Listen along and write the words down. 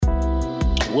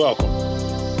Welcome.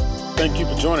 Thank you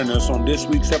for joining us on this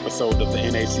week's episode of the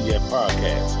NACF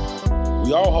podcast.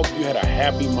 We all hope you had a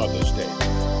happy Mother's Day.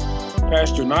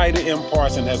 Pastor Nida M.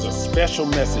 Parson has a special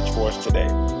message for us today.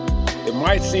 It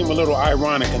might seem a little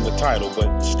ironic in the title,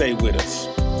 but stay with us.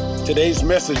 Today's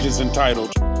message is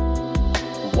entitled,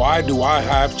 Why Do I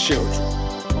Have Children?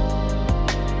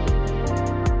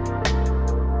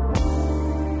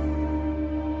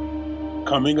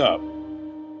 Coming up.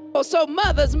 So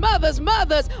mothers,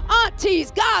 aunties,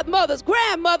 godmothers,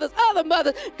 grandmothers, other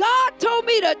mothers, God told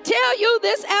me to tell you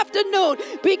this afternoon,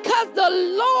 because the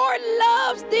Lord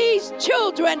loves these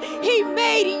children, He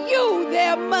made you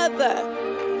their mother.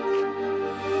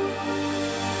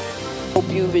 Hope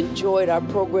you've enjoyed our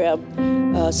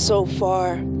program so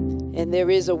far, and there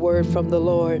is a word from the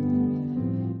Lord.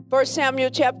 1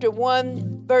 Samuel chapter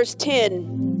 1, verse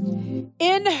 10.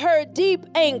 In her deep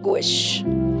anguish,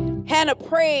 Hannah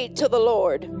prayed to the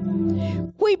Lord,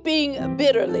 weeping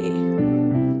bitterly.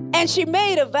 And she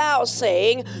made a vow,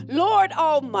 saying, Lord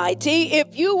Almighty,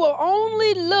 if you will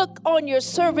only look on your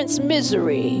servant's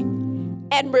misery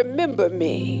and remember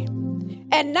me,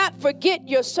 and not forget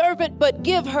your servant, but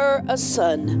give her a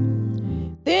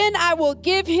son, then I will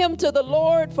give him to the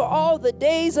Lord for all the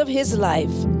days of his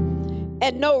life,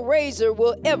 and no razor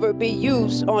will ever be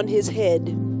used on his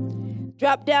head.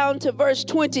 Drop down to verse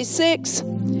 26.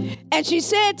 And she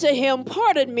said to him,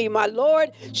 Pardon me, my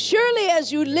Lord. Surely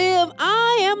as you live,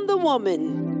 I am the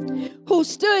woman who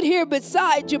stood here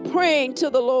beside you praying to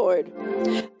the Lord.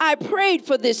 I prayed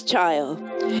for this child,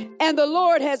 and the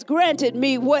Lord has granted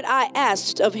me what I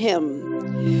asked of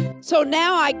him. So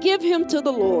now I give him to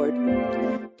the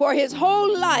Lord. For his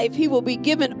whole life he will be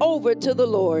given over to the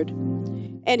Lord.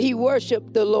 And he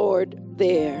worshiped the Lord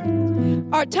there.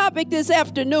 Our topic this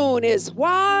afternoon is,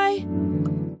 why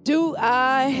do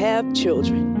I have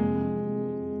children?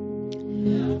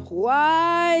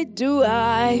 Why do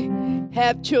I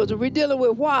have children? We're dealing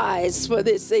with whys for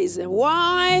this season.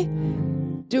 Why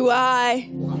do I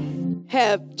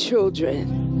have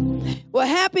children? Well,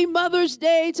 happy Mother's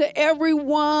Day to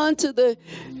everyone, to the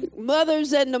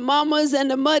mothers and the mamas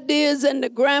and the muddies and the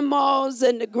grandmas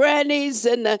and the grannies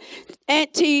and the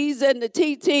aunties and the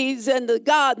TTs and the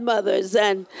godmothers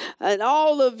and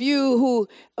all of you who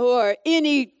are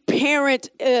any parent,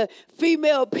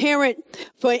 female parent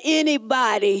for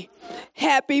anybody.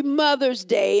 Happy Mother's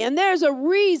Day. And there's a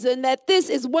reason that this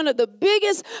is one of the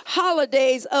biggest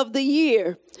holidays of the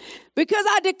year, because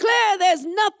I declare there's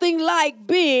nothing like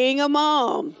being a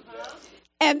mom.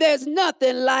 And there's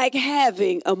nothing like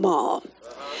having a mom.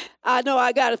 I know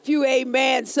I got a few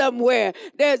amens somewhere.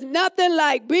 There's nothing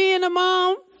like being a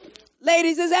mom.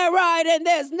 Ladies, is that right? And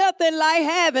there's nothing like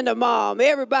having a mom.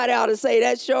 Everybody ought to say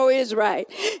that sure is right.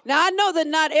 Now, I know that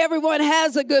not everyone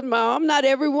has a good mom. Not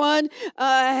everyone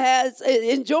has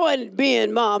enjoyed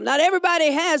being mom. Not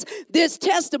everybody has this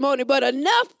testimony, but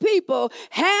enough people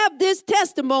have this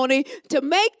testimony to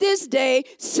make this day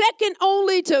second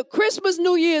only to Christmas,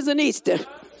 New Year's, and Easter.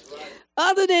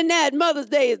 Other than that, Mother's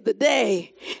Day is the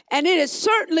day. And it is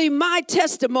certainly my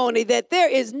testimony that there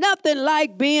is nothing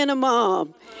like being a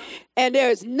mom. And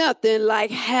there's nothing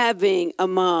like having a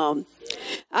mom.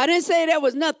 I didn't say there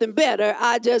was nothing better.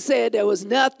 I just said there was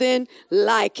nothing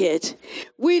like it.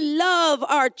 We love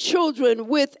our children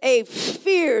with a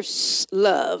fierce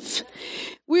love.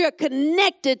 We are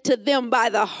connected to them by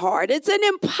the heart. It's an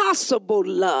impossible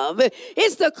love.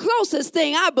 It's the closest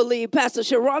thing, I believe, Pastor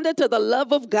Sharonda, to the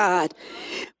love of God.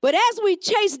 But as we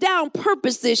chase down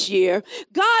purpose this year,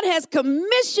 God has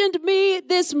commissioned me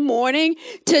this morning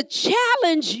to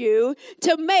challenge you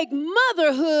to make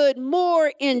motherhood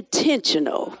more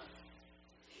intentional.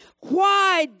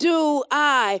 Why do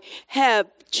I have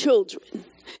children?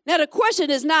 Now, the question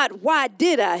is not, why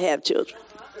did I have children?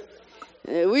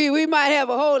 We might have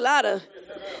a whole lot of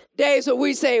days where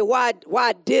we say, why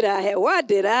did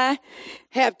I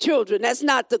have children? That's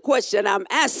not the question I'm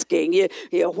asking.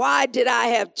 Why did I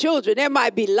have children? There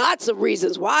might be lots of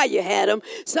reasons why you had them.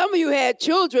 Some of you had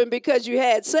children because you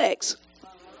had sex.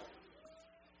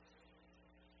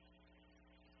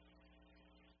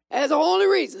 That's the only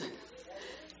reason.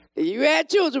 You had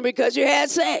children because you had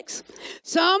sex.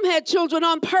 Some had children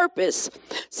on purpose.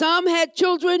 Some had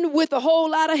children with a whole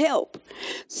lot of help.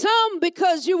 Some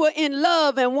because you were in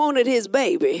love and wanted his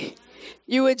baby.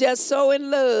 You were just so in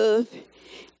love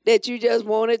that you just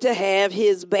wanted to have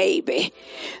his baby.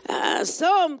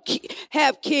 Some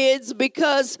have kids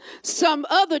because some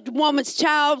other woman's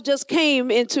child just came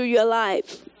into your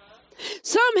life.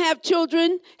 Some have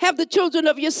the children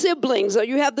of your siblings, or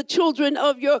you have the children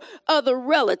of your other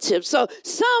relatives. So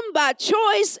some by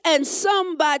choice and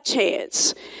some by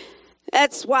chance.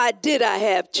 That's why did I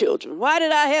have children? Why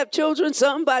did I have children?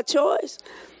 Some by choice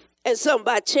and some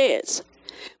by chance.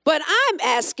 But I'm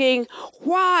asking,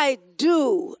 why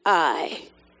do I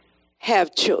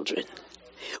have children?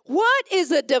 What is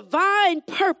the divine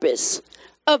purpose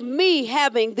of me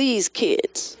having these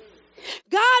kids?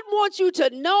 God wants you to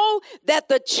know that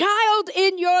the child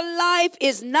in your life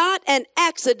is not an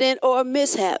accident or a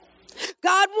mishap.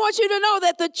 God wants you to know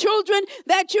that the children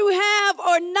that you have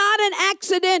are not an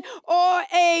accident or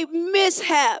a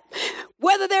mishap.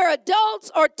 Whether they're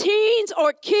adults or teens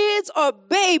or kids or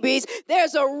babies,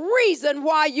 there's a reason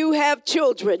why you have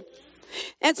children.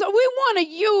 And so we want to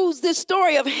use this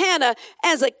story of Hannah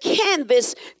as a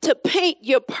canvas to paint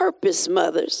your purpose,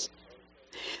 mothers.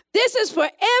 This is for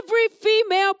every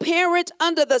female parent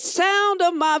under the sound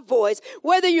of my voice,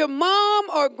 whether you're mom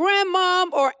or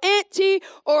grandmom or auntie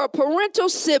or a parental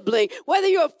sibling, whether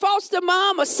you're a foster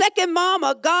mom, a second mom,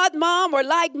 a godmom, or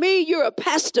like me, you're a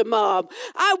pastor mom.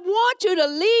 I want you to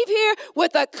leave here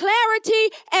with a clarity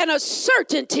and a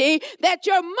certainty that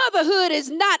your motherhood is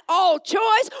not all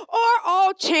choice or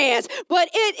all chance, but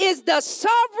it is the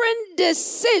sovereign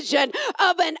decision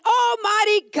of an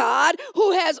almighty God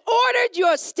who has ordered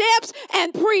your steps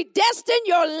and predestined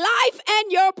your life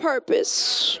and your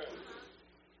purpose.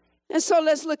 And so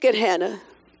let's look at Hannah.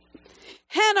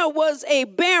 Hannah was a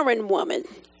barren woman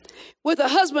with a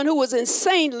husband who was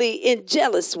insanely in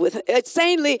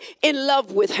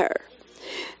love with her.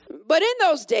 But in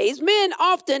those days, men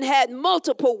often had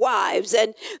multiple wives,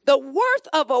 and the worth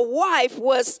of a wife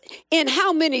was in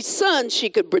how many sons she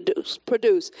could produce.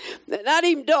 Not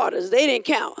even daughters, they didn't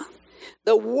count.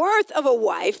 The worth of a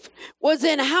wife was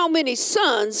in how many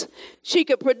sons she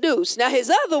could produce. Now,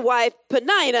 his other wife,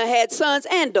 Peninnah, had sons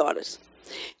and daughters.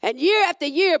 And year after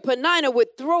year, Peninnah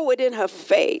would throw it in her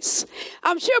face.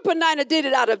 I'm sure Peninnah did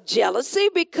it out of jealousy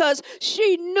because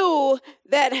she knew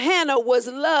that Hannah was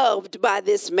loved by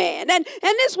this man. And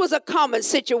this was a common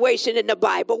situation in the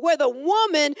Bible where the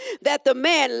woman that the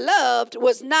man loved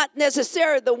was not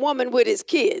necessarily the woman with his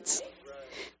kids.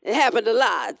 It happened a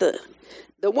lot.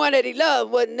 The one that he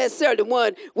loved wasn't necessarily the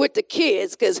one with the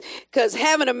kids, because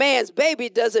having a man's baby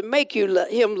doesn't make him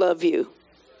love you.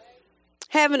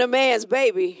 Having a man's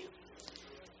baby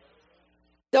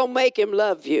don't make him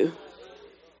love you.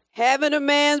 Having a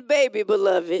man's baby,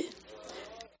 beloved,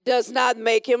 does not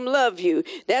make him love you.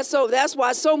 That's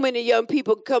why so many young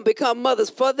people become mothers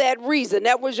for that reason.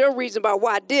 That was your reason about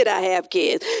why did I have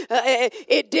kids.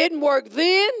 It didn't work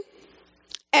then,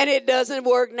 and it doesn't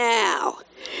work now.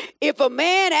 If a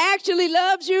man actually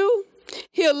loves you,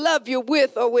 he'll love you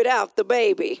with or without the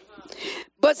baby.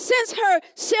 But since her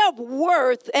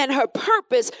self-worth and her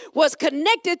purpose was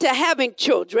connected to having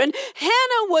children,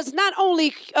 Hannah was not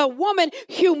only a woman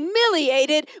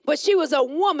humiliated, but she was a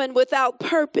woman without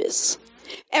purpose.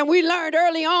 And we learned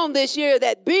early on this year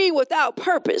that being without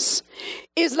purpose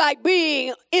is like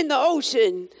being in the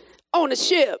ocean on a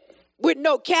ship with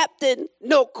no captain,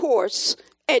 no course,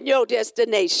 and no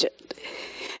destination.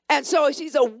 And so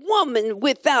she's a woman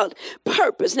without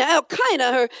purpose. Now,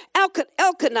 Elkanah,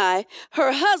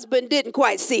 her husband, didn't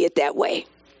quite see it that way.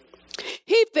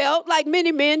 He felt, like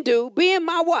many men do, being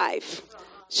my wife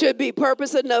should be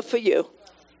purpose enough for you.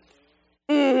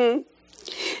 He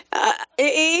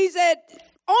said,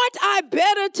 aren't I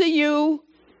better to you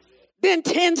than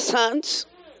 10 sons?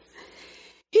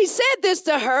 He said this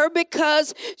to her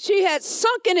because she had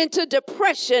sunken into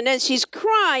depression and she's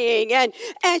crying and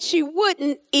she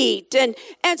wouldn't eat. And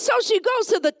so she goes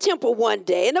to the temple one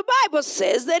day, and the Bible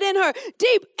says that in her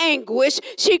deep anguish,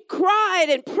 she cried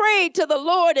and prayed to the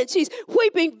Lord, and she's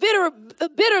weeping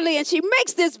bitterly, and she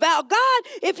makes this vow: God,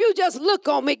 if you just look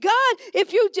on me, God,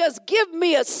 if you just give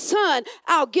me a son,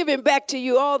 I'll give him back to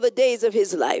you all the days of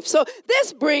his life. So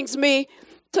this brings me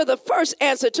to the first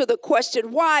answer to the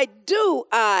question, why do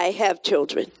I have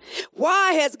children?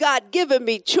 Why has God given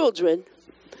me children?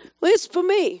 Well, it's for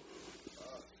me.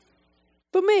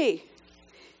 For me.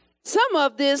 Some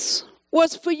of this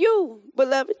was for you,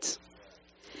 beloveds.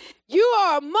 You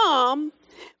are a mom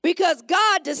because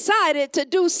God decided to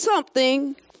do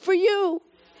something for you.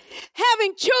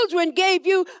 Having children gave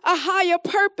you a higher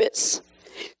purpose.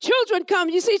 Children come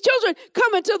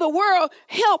into the world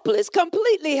helpless,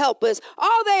 completely helpless.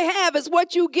 All they have is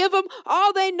what you give them.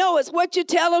 All they know is what you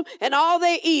tell them. And all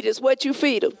they eat is what you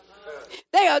feed them.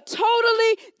 They are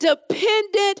totally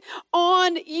dependent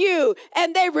on you,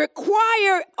 and they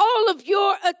require all of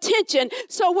your attention.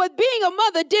 So what being a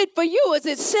mother did for you is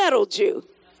it settled you.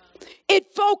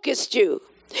 It focused you.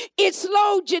 It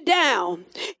slowed you down.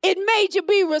 It made you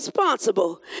be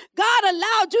responsible. God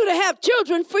allowed you to have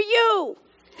children for you.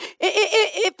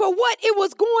 for what it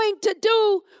was going to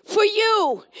do for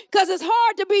you. Because it's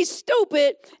hard to be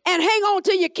stupid and hang on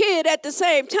to your kid at the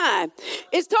same time.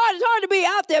 It's hard to be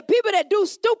out there. People that do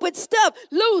stupid stuff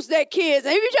lose their kids.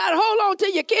 And if you try to hold on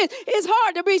to your kids, it's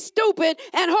hard to be stupid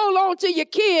and hold on to your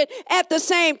kid at the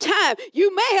same time.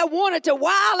 You may have wanted to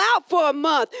wild out for a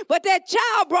month, but that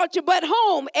child brought you but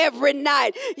home every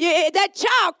night. That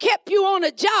child kept you on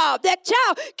a job. That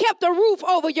child kept a roof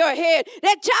over your head.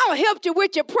 That child helped you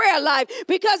with your prayer life.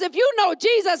 Because if you know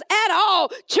Jesus at all,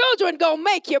 children gonna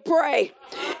make you pray.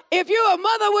 If you're a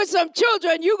mother with some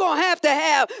children, you're gonna have to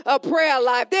have a prayer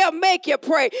life. They'll make you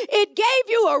pray. It gave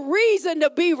you a reason to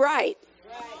be right.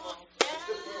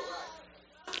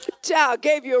 Child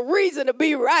gave you a reason to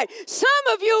be right. Some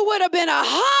of you would have been a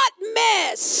hot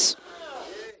mess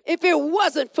if it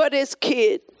wasn't for this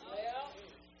kid.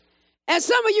 And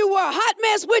some of you were a hot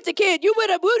mess with the kid. You would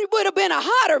have been a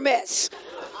hotter mess.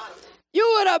 You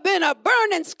would have been a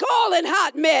burning, scalding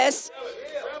hot mess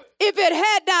if it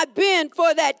had not been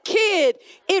for that kid.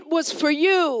 It was for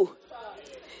you.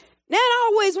 Now, it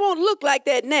always won't look like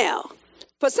that now.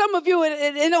 For some of you,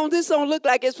 this don't look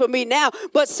like it's for me now.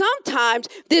 But sometimes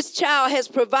this child has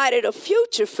provided a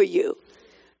future for you,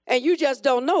 and you just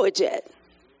don't know it yet.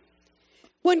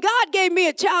 When God gave me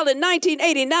a child in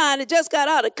 1989 and just got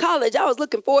out of college, I was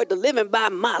looking forward to living by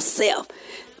myself.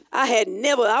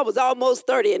 I was almost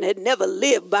 30 and had never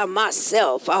lived by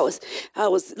myself. I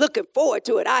was looking forward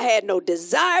to it. I had no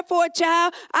desire for a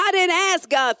child. I didn't ask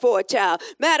God for a child.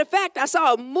 Matter of fact, I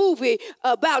saw a movie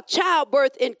about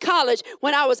childbirth in college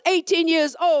when I was 18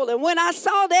 years old. And when I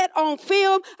saw that on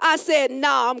film, I said,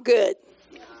 nah, I'm good.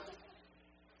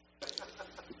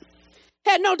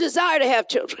 Had no desire to have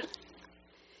children.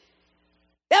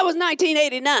 That was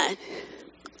 1989.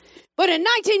 But in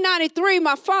 1993,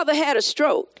 my father had a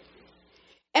stroke.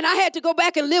 And I had to go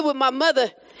back and live with my mother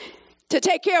to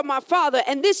take care of my father.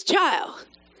 And this child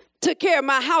took care of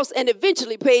my house and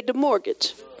eventually paid the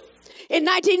mortgage. In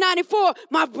 1994,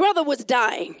 my brother was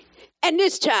dying. And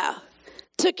this child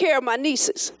took care of my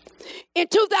nieces. In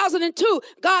 2002,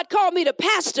 God called me to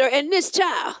pastor, and this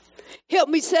child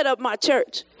helped me set up my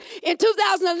church. In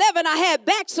 2011, I had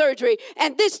back surgery,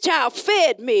 and this child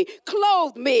fed me,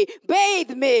 clothed me,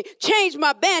 bathed me, changed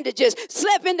my bandages,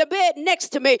 slept in the bed next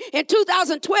to me. In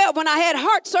 2012, when I had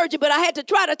heart surgery, but I had to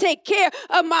try to take care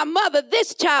of my mother,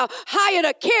 this child hired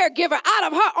a caregiver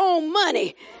out of her own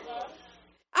money.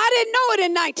 I didn't know it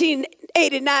in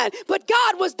 1989, but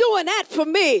God was doing that for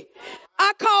me.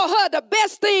 I call her the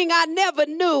best thing I never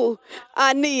knew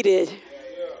I needed.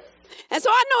 And so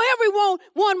I know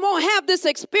everyone won't have this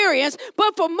experience,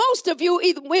 but for most of you,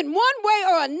 either in one way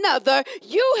or another,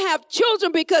 you have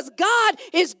children because God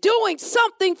is doing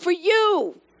something for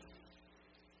you.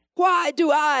 Why do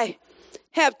I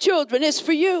have children? It's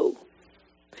for you.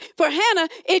 For Hannah,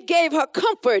 it gave her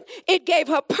comfort. It gave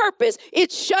her purpose.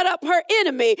 It shut up her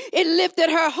enemy. It lifted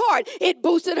her heart. It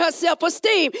boosted her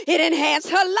self-esteem. It enhanced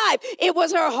her life. It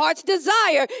was her heart's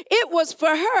desire. It was for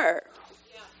her.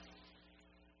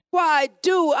 Why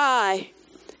do I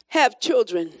have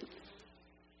children?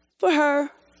 For her,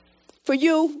 for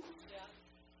you,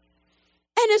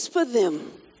 and it's for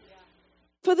them.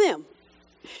 For them.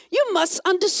 You must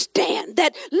understand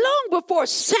that long before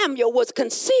Samuel was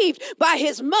conceived by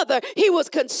his mother, he was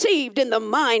conceived in the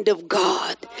mind of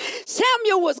God.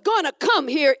 Samuel was going to come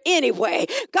here anyway.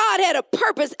 God had a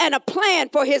purpose and a plan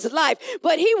for his life,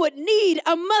 but he would need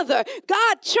a mother.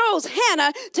 God chose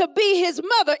Hannah to be his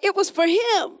mother. It was for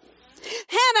him.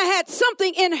 Hannah had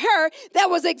something in her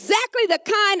that was exactly the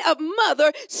kind of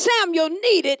mother Samuel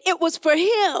needed. It was for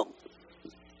him.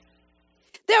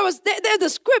 There's a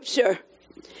scripture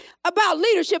about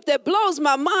leadership that blows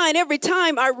my mind every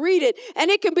time I read it,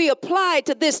 and it can be applied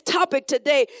to this topic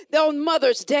today on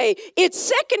Mother's Day. It's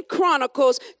 2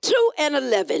 Chronicles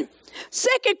 2:11.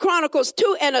 2 Chronicles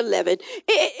 2:11.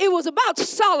 It was about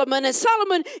Solomon, and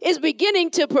Solomon is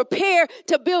beginning to prepare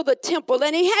to build the temple,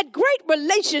 and he had great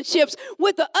relationships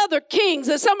with the other kings,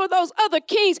 and some of those other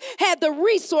kings had the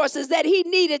resources that he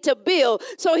needed to build.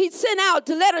 So he sent out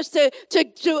letters to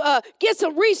get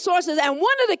some resources, and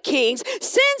one of the kings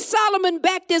sends Solomon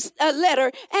back this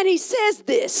letter, and he says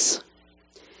this: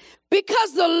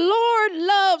 because the Lord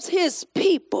loves his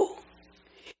people,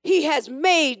 he has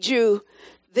made you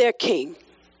their king.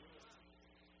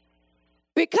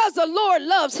 Because the Lord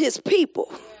loves his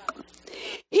people,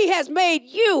 he has made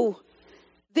you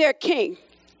their king.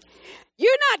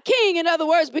 You're not king, in other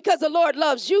words, because the Lord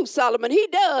loves you, Solomon. He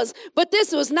does, but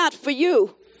this was not for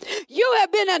you. You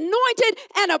have been anointed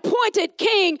and appointed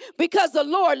king because the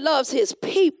Lord loves his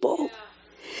people.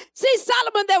 See,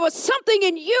 Solomon, there was something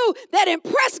in you that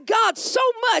impressed God so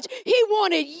much. He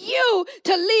wanted you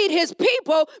to lead his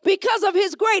people because of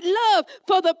his great love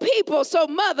for the people. So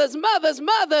mothers,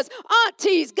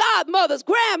 aunties, godmothers,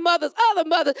 grandmothers, other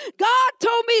mothers, God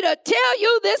told me to tell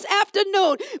you this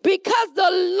afternoon, because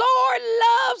the Lord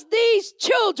loves these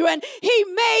children, he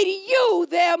made you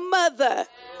their mother.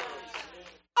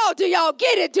 Oh, do y'all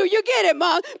get it? Do you get it,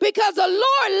 Mom? Because the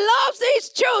Lord loves these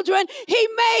children, he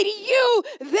made you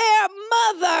their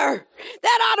mother.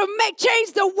 That ought to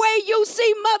change the way you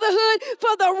see motherhood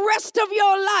for the rest of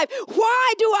your life.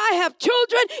 Why do I have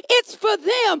children? It's for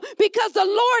them, because the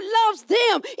Lord loves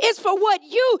them. It's for what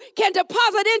you can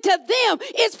deposit into them.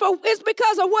 It's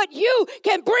because of what you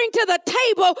can bring to the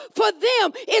table for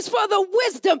them. It's for the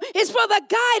wisdom. It's for the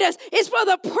guidance. It's for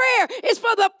the prayer. It's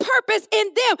for the purpose in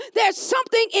them. There's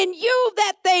something in you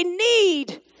that they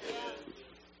need.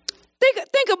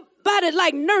 Think about it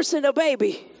like nursing a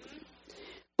baby.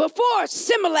 Before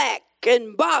Similac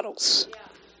and bottles,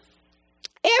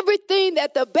 everything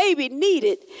that the baby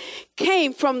needed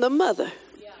came from the mother.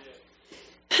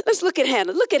 Let's look at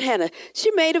Hannah. Look at Hannah.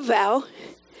 She made a vow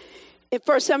in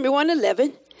 1 Samuel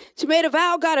 1:11. She made a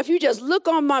vow, God, if you just look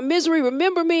on my misery,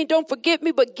 remember me and don't forget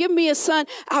me, but give me a son,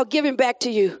 I'll give him back to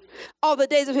you all the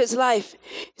days of his life.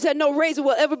 He said no razor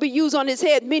will ever be used on his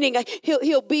head, meaning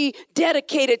he'll be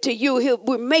dedicated to you.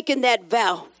 We're making that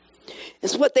vow.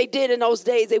 It's what they did in those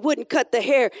days. They wouldn't cut the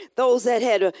hair. Those that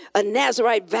had a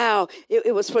Nazarite vow,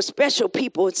 it was for special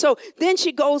people. And so then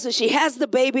she goes and she has the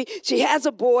baby. She has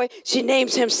a boy. She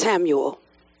names him Samuel.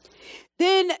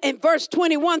 Then in verse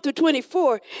 21 through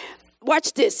 24,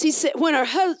 watch this. He said, when her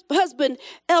husband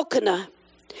Elkanah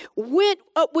went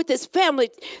up with his family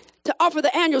to offer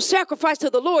the annual sacrifice to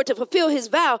the Lord to fulfill his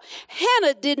vow,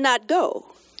 Hannah did not go.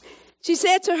 She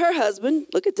said to her husband,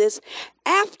 look at this,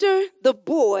 after the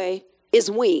boy is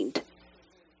weaned,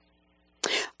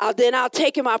 then I'll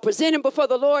take him, I'll present him before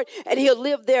the Lord, and he'll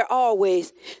live there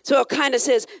always. So Elkanah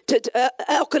says,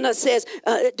 Elkanah says,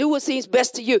 do what seems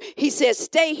best to you. He says,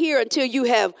 stay here until you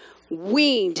have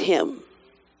weaned him.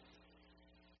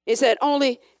 He said,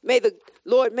 only may the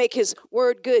Lord make his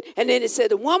word good. And then it said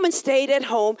the woman stayed at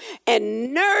home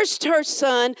and nursed her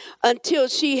son until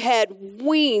she had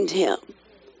weaned him.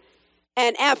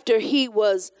 And after he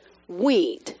was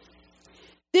weaned,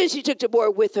 then she took the boy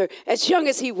with her, as young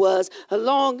as he was,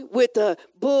 along with a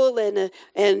bull and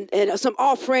some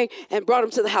offering, and brought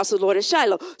him to the house of the Lord at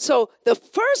Shiloh. So the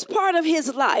first part of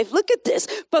his life, look at this,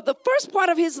 but the first part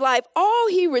of his life, all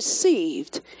he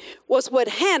received was what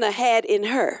Hannah had in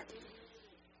her.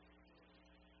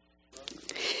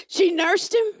 She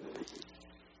nursed him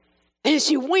and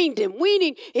she weaned him.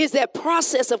 Weaning is that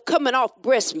process of coming off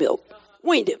breast milk.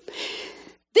 Weaned him.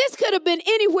 This could have been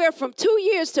anywhere from 2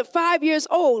 years to 5 years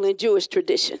old in Jewish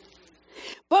tradition.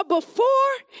 But before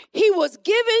he was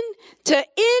given to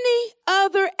any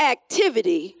other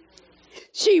activity,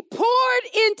 she poured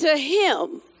into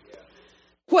him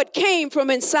what came from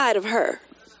inside of her.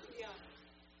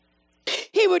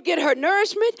 He would get her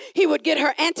nourishment. He would get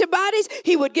her antibodies.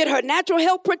 He would get her natural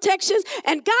health protections.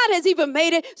 And God has even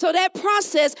made it so that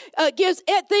process gives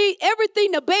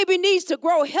everything the baby needs to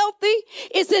grow healthy.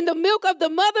 It's in the milk of the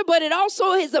mother, but it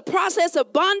also is a process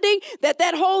of bonding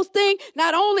that whole thing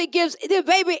not only gives the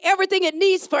baby everything it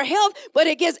needs for health, but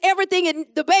it gives everything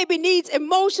the baby needs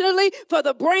emotionally, for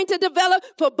the brain to develop,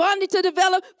 for bonding to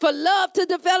develop, for love to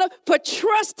develop, for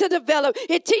trust to develop.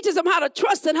 It teaches them how to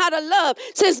trust and how to love.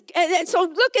 And so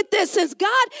look at this. Since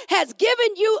God has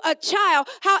given you a child,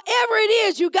 however it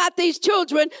is you got these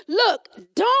children, look,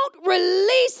 don't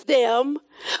release them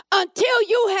until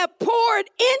you have poured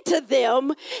into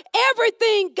them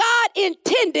everything God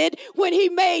intended when he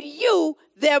made you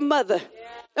their mother.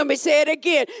 Let me say it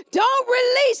again. Don't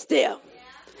release them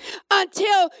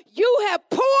until you have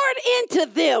poured into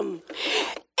them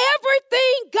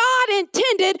everything God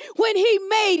intended when he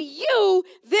made you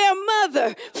their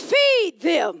mother. Feed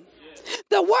them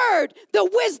the word, the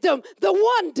wisdom, the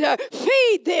wonder.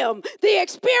 Feed them the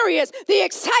experience, the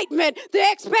excitement, the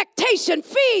expectation.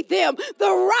 Feed them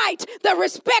the right, the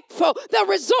respectful, the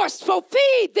resourceful.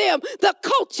 Feed them the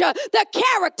culture, the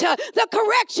character, the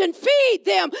correction. Feed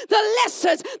them the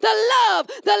lessons, the love,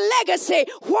 the legacy.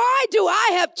 Why do I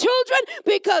have children?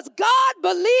 Because God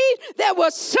believed there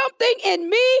was something in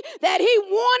me that he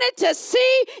wanted to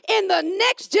see in the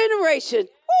next generation.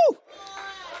 Woo!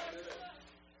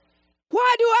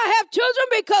 Why do I have children?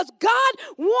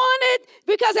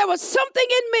 Because there was something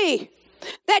in me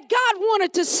that God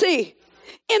wanted to see.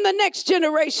 in the next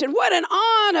generation. What an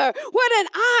honor, what an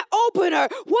eye-opener,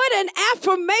 what an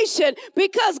affirmation,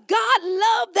 because God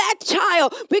loved that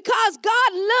child, because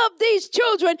God loved these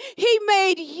children. He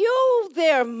made you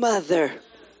their mother.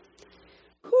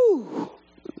 Whew.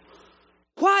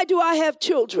 Why do I have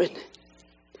children?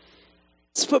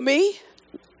 It's for me.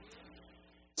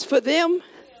 It's for them.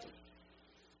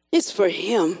 It's for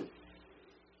him.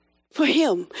 For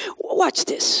him. Watch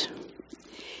this.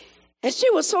 And she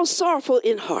was so sorrowful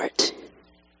in heart.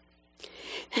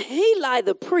 Eli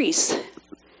the priest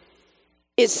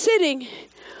is sitting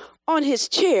on his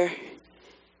chair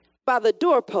by the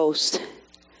doorpost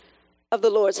of the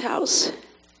Lord's house.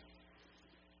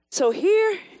 So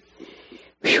here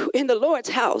in the Lord's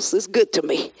house is good to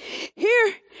me.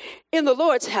 Here in the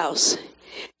Lord's house,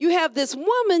 you have this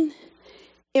woman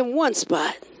in one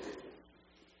spot,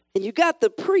 and you got the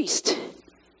priest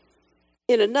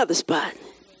in another spot.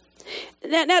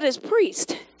 Now this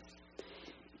priest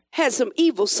had some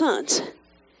evil sons.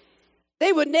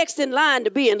 They were next in line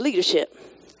to be in leadership.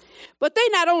 But they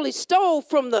not only stole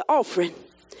from the offering,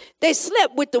 they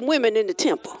slept with the women in the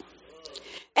temple.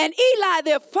 And Eli,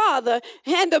 their father,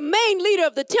 and the main leader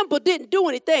of the temple didn't do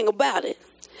anything about it.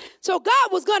 So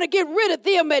God was going to get rid of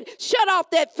them and shut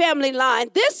off that family line.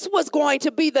 This was going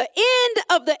to be the end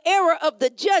of the era of the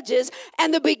judges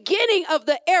and the beginning of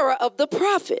the era of the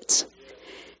prophets.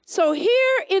 So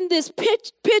here in this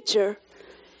picture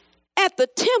at the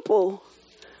temple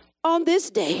on this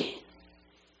day,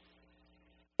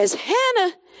 as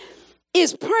Hannah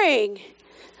is praying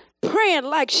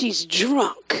like she's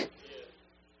drunk,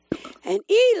 and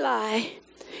Eli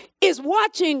is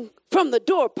watching from the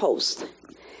doorpost,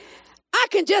 I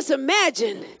can just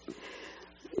imagine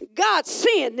God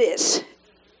seeing this,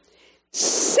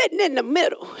 sitting in the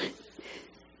middle,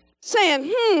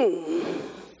 saying,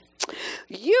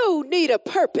 you need a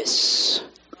purpose,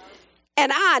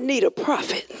 and I need a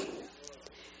prophet.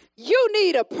 You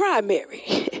need a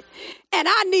primary, and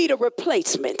I need a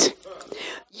replacement.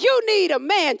 You need a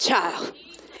man-child,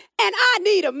 and I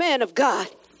need a man of God.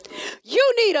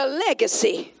 You need a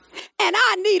legacy, and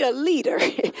I need a leader.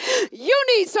 You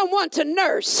need someone to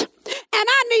nurse, and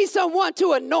I need someone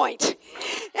to anoint.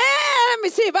 And let me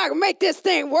see if I can make this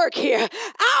thing work here.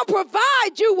 I'll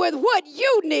provide you with what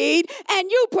you need, and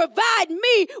you provide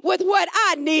me with what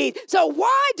I need. So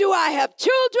why do I have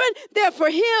children? They're for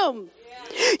him.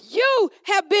 You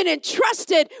have been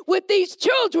entrusted with these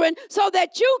children so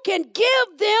that you can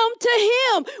give them to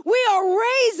him. We are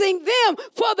raising them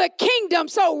for the kingdom.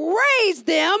 So raise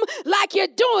them like you're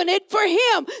doing it for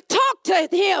him. Talk to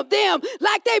them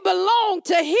like they belong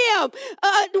to him.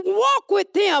 Walk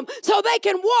with them so they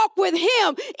can walk with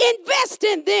him. Invest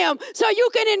in them so you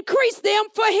can increase them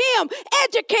for him.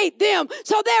 Educate them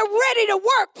so they're ready to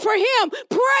work for him.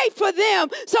 Pray for them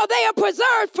so they are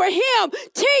preserved for him.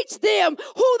 Teach them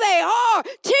who they are.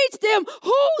 Teach them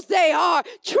whose they are.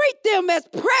 Treat them as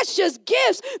precious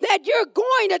gifts that you're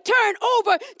going to turn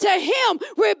over to him.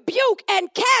 Rebuke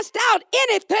and cast out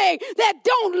anything that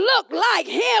don't look like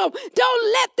him.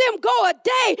 Don't let them go a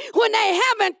day when they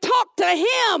haven't talked to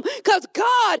him, because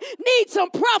God needs some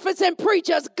prophets and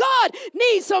preachers. God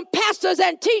needs some pastors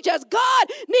and teachers. God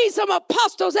needs some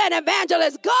apostles and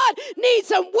evangelists. God needs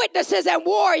some witnesses and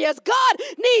warriors. God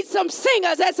needs some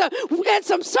singers and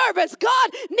some servants.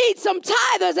 God needs some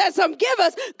tithers and some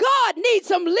givers. God needs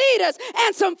some leaders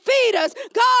and some feeders.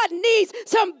 God needs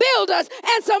some builders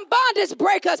and some bondage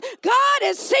breakers. God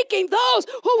is seeking those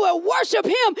who will worship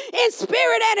him in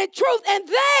spirit and in truth, and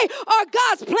they are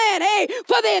God's plan A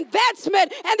for the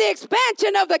advancement and the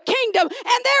expansion of the kingdom,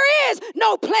 and there is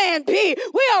no plan B.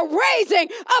 We are raising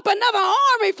up another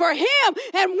army for him,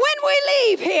 and when we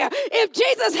leave here, if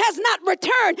Jesus has not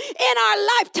returned in our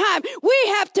lifetime, we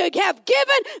have to have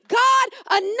given God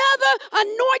another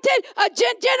anointed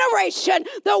generation.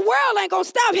 The world ain't gonna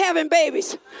stop having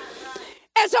babies.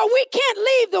 And so we can't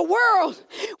leave the world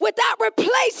without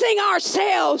replacing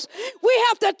ourselves. We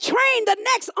have to train the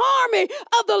next army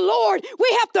of the Lord.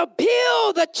 We have to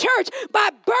build the church by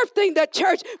birthing the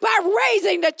church, by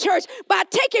raising the church, by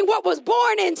taking what was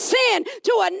born in sin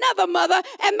to another mother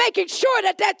and making sure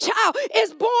that that child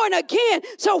is born again.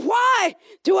 So why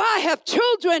do I have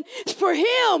children? It's for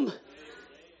him.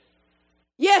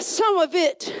 Yes, some of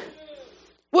it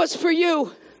was for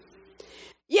you.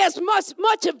 Yes,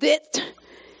 much of it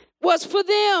was for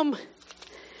them.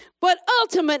 But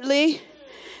ultimately,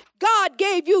 God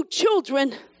gave you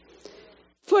children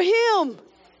for him.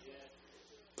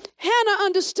 Hannah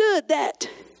understood that.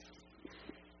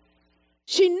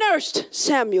 She nursed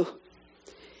Samuel.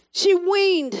 She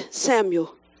weaned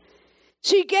Samuel.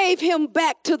 She gave him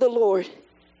back to the Lord.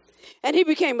 And he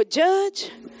became a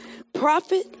judge,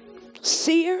 prophet,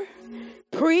 seer,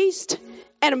 priest,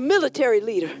 and a military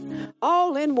leader,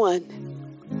 all in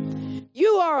one.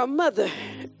 You are a mother,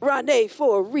 Rhonda,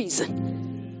 for a reason.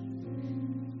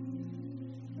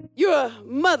 You're a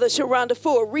mother, Sharonda,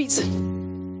 for a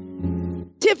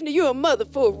reason. Tiffany, you're a mother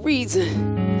for a reason.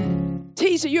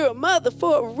 Tisha, you're a mother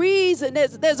for a reason.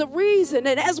 There's a reason.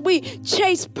 And as we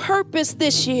chase purpose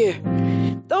this year,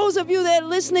 those of you that are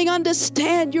listening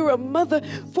understand you're a mother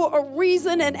for a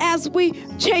reason. And as we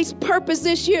chase purpose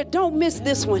this year, don't miss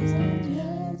this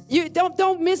one. You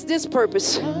don't miss this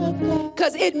purpose,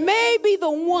 because it may be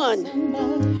the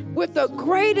one with the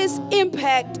greatest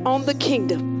impact on the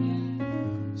kingdom.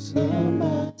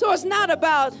 So it's not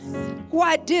about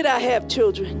why did I have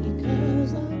children?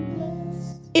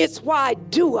 It's why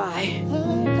do I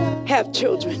have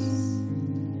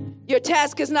children? Your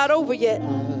task is not over yet.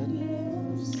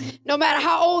 No matter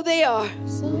how old they are,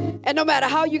 and no matter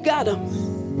how you got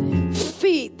them,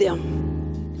 feed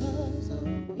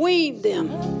them, wean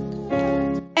them,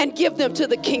 and give them to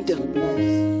the kingdom.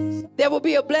 There will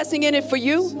be a blessing in it for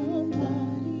you.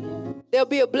 There'll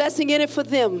be a blessing in it for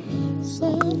them.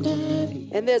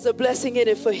 And there's a blessing in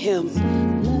it for him.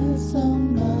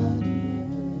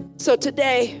 So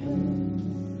today,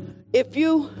 if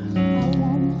you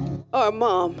are a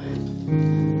mom,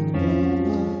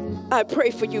 I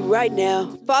pray for you right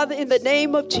now. Father, in the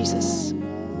name of Jesus,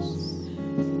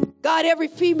 God, every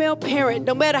female parent,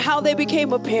 no matter how they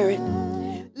became a parent,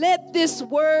 let this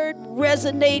word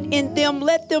resonate in them.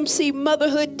 Let them see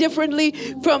motherhood differently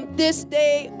from this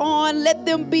day on. Let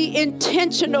them be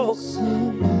intentional.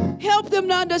 Help them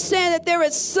to understand that there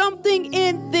is something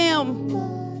in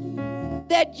them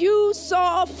that you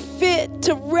saw fit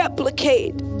to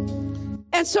replicate.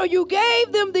 And so you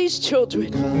gave them these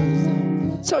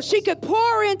children so she could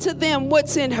pour into them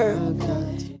what's in her.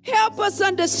 Help us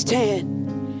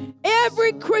understand,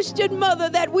 every Christian mother,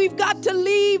 that we've got to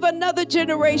leave another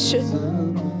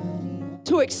generation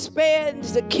to expand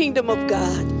the kingdom of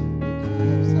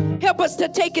God. Help us to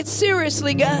take it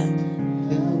seriously, God.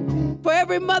 For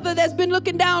every mother that's been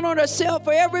looking down on herself,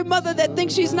 for every mother that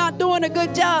thinks she's not doing a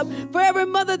good job, for every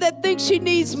mother that thinks she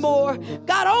needs more,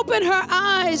 God, open her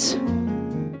eyes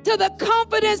to the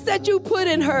confidence that you put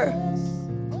in her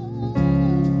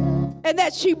and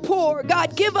that she pour.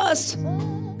 God, give us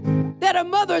that are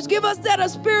mothers, give us that are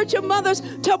spiritual mothers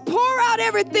to pour out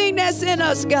everything that's in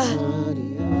us, God.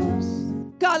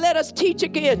 God, let us teach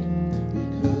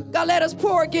again. God, let us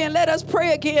pour again. Let us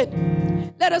pray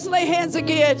again. Let us lay hands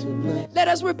again. Let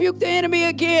us rebuke the enemy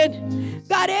again.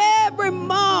 God, every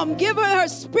mom, give her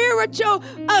spiritual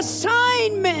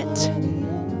assignment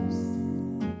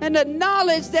and the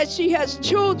knowledge that she has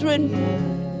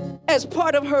children as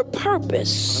part of her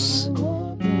purpose.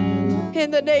 In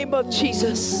the name of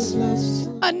Jesus,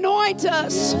 anoint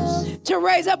us to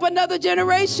raise up another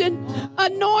generation.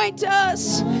 Anoint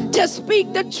us to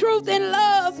speak the truth in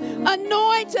love.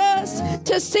 Anoint us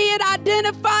to see it,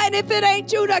 identify it. If it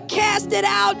ain't you, to cast it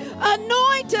out.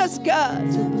 Anoint us, God,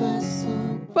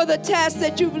 for the task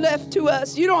that you've left to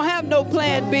us. You don't have no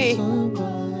plan B.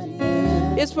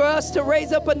 It's for us to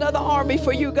raise up another army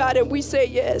for you, God, and we say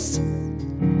yes.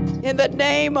 In the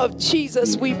name of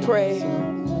Jesus, we pray.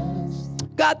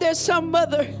 God, there's some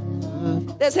mother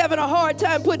that's having a hard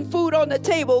time putting food on the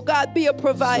table. God, be a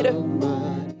provider.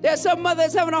 There's some mother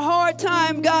that's having a hard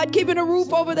time, God, keeping a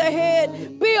roof over their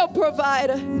head. Be a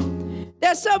provider.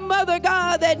 There's some mother,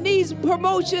 God, that needs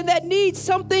promotion, that needs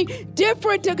something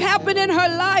different to happen in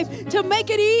her life to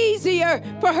make it easier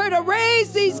for her to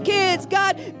raise these kids.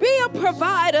 God, be a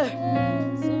provider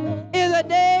in the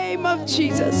name of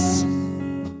Jesus.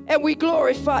 And we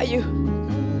glorify you.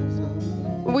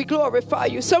 We glorify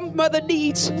you. Some mother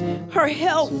needs her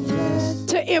health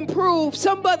to improve.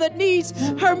 Some mother needs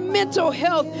her mental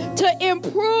health to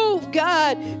improve,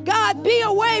 God. God, be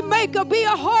a way maker, be a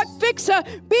heart fixer,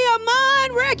 be a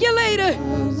mind regulator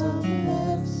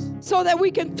so that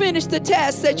we can finish the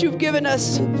task that you've given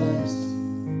us.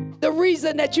 The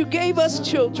reason that you gave us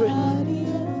children.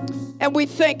 And we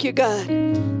thank you, God.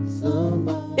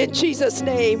 In Jesus'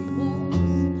 name.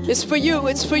 It's for you,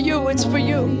 it's for you, it's for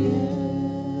you.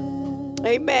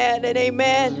 Amen and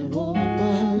amen.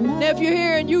 Now, if you're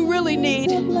here and you really need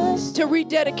to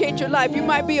rededicate your life, you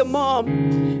might be a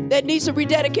mom that needs to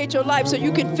rededicate your life so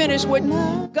you can finish what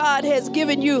God has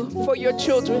given you for your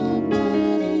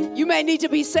children. You may need to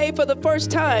be saved for the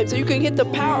first time so you can get the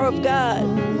power of God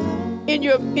in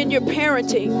your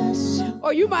parenting.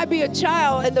 Or you might be a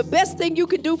child, and the best thing you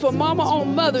can do for mama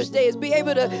on Mother's Day is be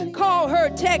able to call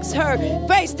her, text her,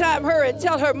 FaceTime her, and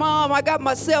tell her, Mom, I got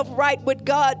myself right with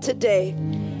God today.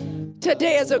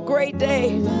 Today is a great day.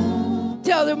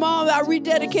 Tell them, Mom, I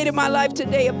rededicated my life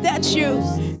today. If that's you,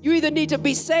 you either need to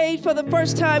be saved for the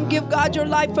first time, give God your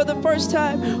life for the first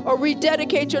time, or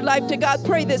rededicate your life to God.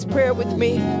 Pray this prayer with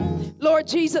me. Lord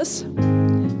Jesus,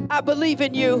 I believe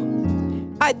in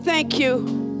you. I thank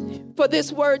you for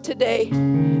this word today.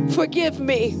 Forgive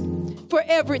me for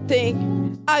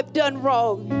everything I've done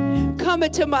wrong. Come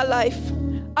into my life.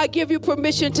 I give you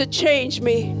permission to change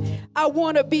me. I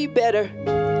want to be better.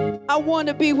 I want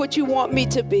to be what you want me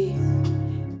to be.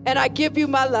 And I give you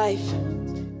my life.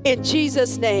 In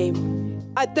Jesus'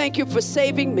 name, I thank you for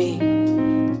saving me.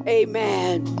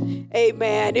 Amen.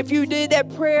 Amen. If you did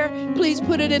that prayer, please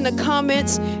put it in the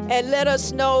comments and let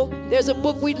us know. There's a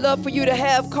book we'd love for you to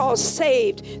have called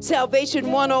Saved,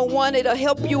 Salvation 101. It'll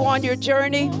help you on your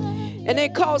journey. And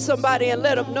then call somebody and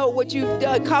let them know what you've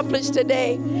accomplished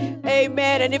today.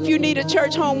 Amen. And if you need a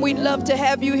church home, we'd love to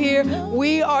have you here.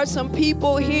 We are some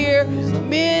people here,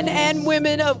 men and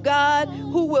women of God,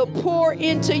 who will pour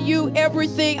into you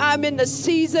everything. I'm in the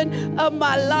season of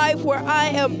my life where I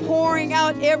am pouring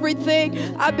out everything.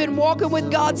 I've been walking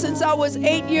with God since I was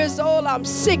 8 years old. I'm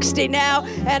 60 now,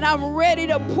 and I'm ready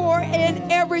to pour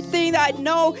in everything I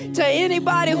know to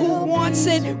anybody who wants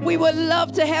it. We would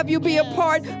love to have you be a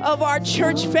part of our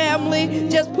church family.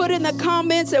 Just put in the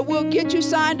comments and we'll get you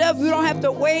signed up. You don't have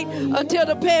to wait until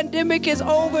the pandemic is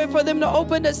over for them to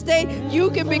open the state.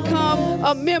 You can become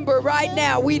a member right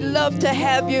now. We'd love to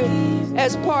have you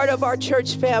as part of our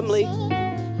church family.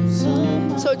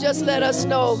 So just let us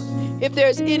know if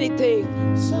there's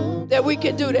anything that we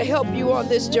can do to help you on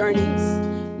this journey.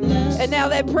 And now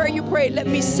that prayer you prayed, let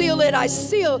me seal it. I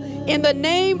seal in the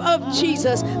name of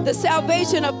Jesus the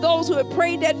salvation of those who have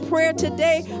prayed that prayer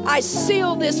today. I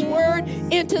seal this word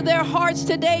into their hearts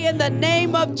today in the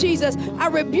name of Jesus. I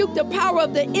rebuke the power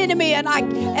of the enemy and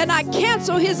I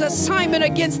cancel his assignment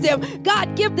against them.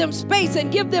 God, give them space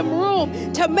and give them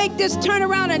room to make this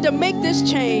turnaround and to make this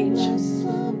change.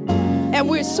 And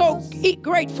we're so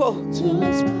grateful.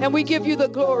 And we give you the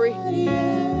glory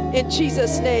in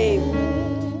Jesus' name.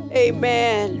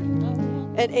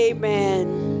 Amen and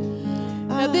amen.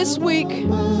 Now this week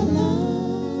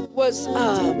was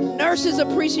Nurses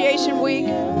Appreciation Week,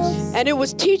 and it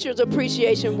was Teachers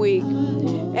Appreciation Week.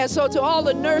 And so to all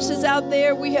the nurses out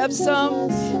there, we have some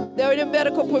that are in the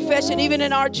medical profession, even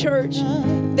in our church,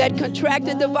 that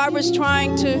contracted the virus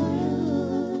trying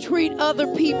to treat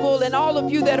other people, and all of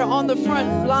you that are on the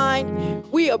front line,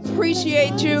 we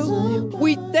appreciate you.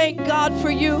 We thank God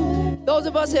for you. Those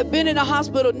of us who have been in a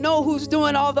hospital know who's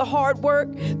doing all the hard work.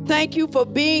 Thank you for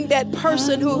being that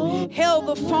person who held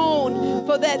the phone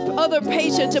for that other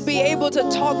patient to be able to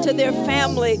talk to their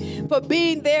family, for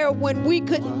being there when we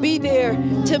couldn't be there,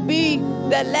 to be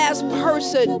that last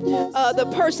person,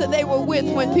 the person they were with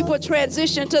when people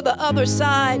transitioned to the other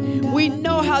side. We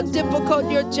know how difficult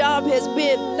your job has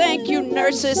been. Thank you,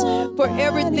 nurses, for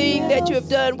everything that you have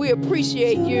done. We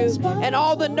appreciate you. And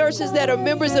all the nurses that are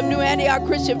members of New Antioch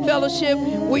Christian Fellowship,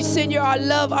 we send you our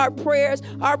love, our prayers,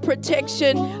 our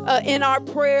protection in our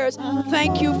prayers.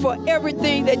 Thank you for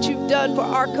everything that you've done for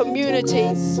our community.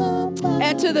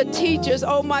 And to the teachers,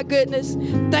 oh my goodness,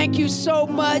 thank you so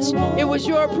much. It was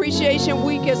your appreciation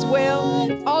week as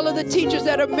well. All of the teachers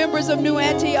that are members of New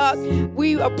Antioch,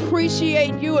 we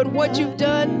appreciate you and what you've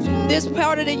done. This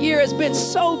part of the year has been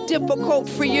so difficult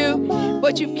for you,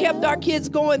 but you've kept our kids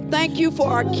going. Thank you for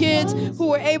our kids who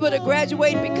were able to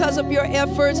graduate because of your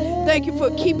efforts. Thank you for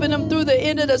keeping them through the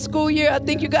end of the school year. I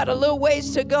think you got a little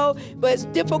ways to go, but as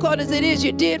difficult as it is,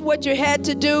 you did what you had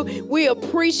to do. We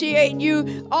appreciate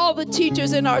you, all the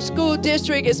teachers in our school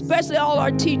district, especially all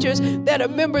our teachers that are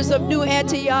members of New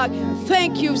Antioch.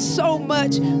 Thank you so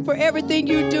much for everything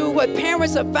you do. What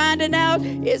parents are finding out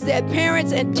is that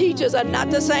parents and teachers are not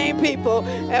the same people,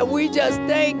 and we just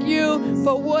thank you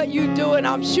for what you do. And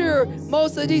I'm sure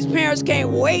most of these parents can't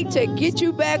wait to get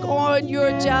you back on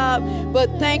your job, but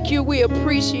thank you. We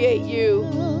appreciate you.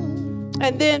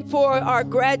 And then for our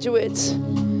graduates,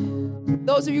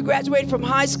 those of you graduating from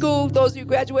high school, those of you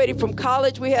graduating from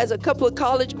college, we had a couple of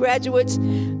college graduates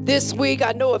this week.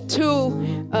 I know of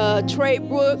two, Trey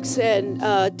Brooks and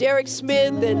Derek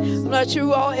Smith, and I'm not sure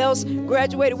who all else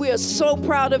graduated. We are so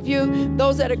proud of you.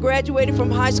 Those that are graduating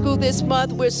from high school this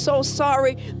month, we're so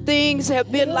sorry things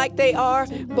have been like they are,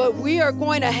 but we are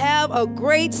going to have a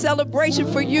great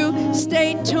celebration for you.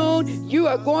 Stay tuned. You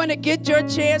are going to get your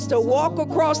chance to walk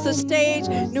across the stage.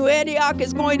 New Antioch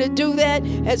is going to do that,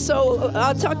 and so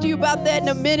I'll talk to you about that in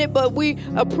a minute, but we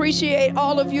appreciate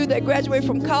all of you that graduate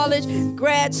from college,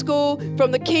 grad school,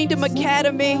 from the Kingdom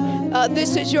Academy.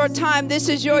 This is your time. This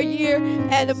is your year.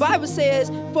 And the Bible says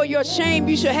for your shame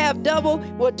you should have double.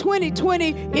 Well,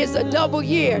 2020 is a double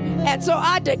year. And so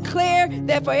I declare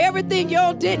that for everything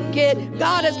y'all didn't get,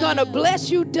 God is going to bless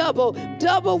you double.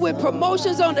 Double with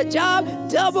promotions on the job,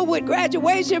 double with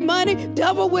graduation money,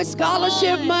 double with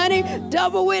scholarship money,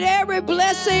 double with every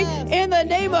blessing. In the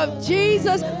name of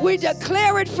Jesus, we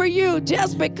declare it for you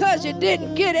just because you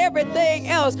didn't get everything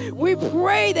else. We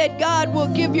pray that God will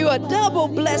give you a double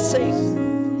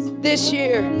blessing this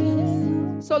year.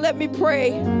 So let me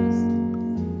pray.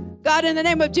 God, in the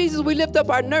name of Jesus, we lift up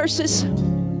our nurses.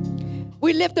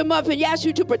 We lift them up and ask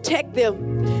you to protect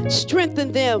them,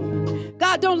 strengthen them.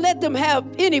 God, don't let them have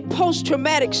any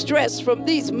post-traumatic stress from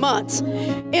these months.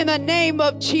 In the name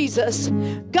of Jesus,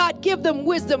 God, give them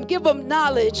wisdom, give them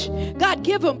knowledge. God,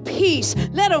 give them peace.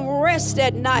 Let them rest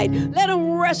at night. Let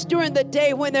them rest during the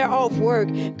day when they're off work.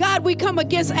 God, we come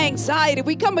against anxiety.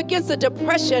 We come against the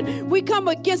depression. We come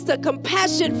against the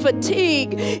compassion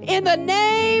fatigue. In the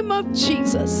name of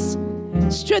Jesus,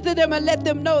 strengthen them and let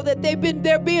them know that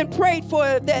they're being prayed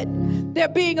for, that they're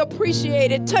being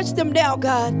appreciated. Touch them now,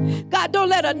 God. God, don't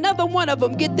let another one of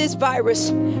them get this virus.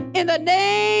 In the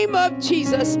name of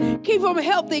Jesus, keep them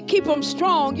healthy, keep them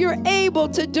strong. You're able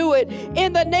to do it.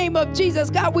 In the name of Jesus,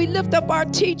 God, we lift up our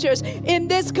teachers in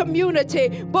this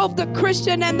community, both the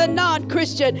Christian and the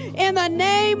non-Christian. In the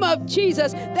name of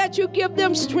Jesus, that you give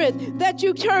them strength, that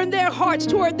you turn their hearts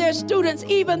toward their students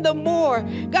even the more.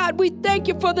 God, we thank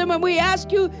you for them and we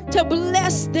ask you to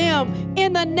bless them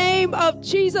in the name of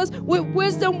Jesus with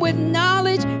wisdom, with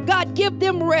knowledge. God, give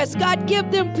them rest. God,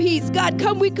 give them peace. God,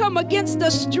 we come against the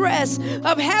stress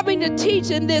of having to teach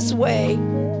in this way.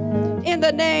 In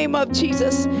the name of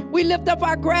Jesus, we lift up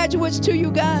our graduates to you,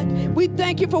 God. We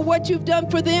thank you for what you've done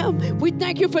for them. We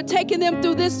thank you for taking them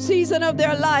through this season of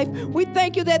their life. We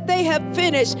thank you that they have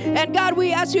finished. And God,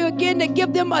 we ask you again to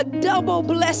give them a double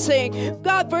blessing.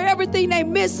 God, for everything they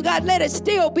missed, God, let it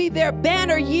still be their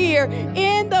banner year.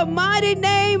 In the mighty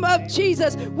name of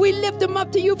Jesus, we lift them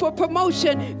up to you for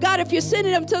promotion. God, if you're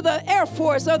sending them to the Air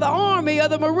Force or the Army or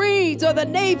the Marines or the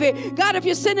Navy, God, if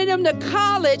you're sending them to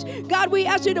college, God, we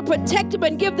ask you to protect them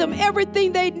and give them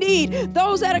everything they need.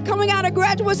 Those that are coming out of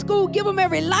graduate school, give them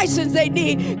every license they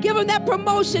need. Give them that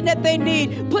promotion that they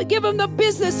need. Give them the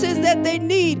businesses that they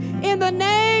need. In the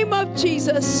name of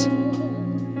Jesus,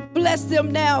 bless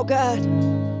them now, God.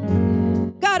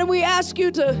 God, and we ask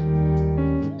you to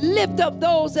lift up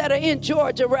those that are in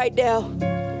Georgia right now.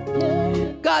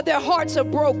 God, their hearts are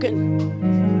broken.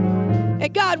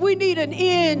 And God, we need an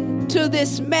end to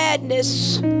this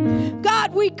madness.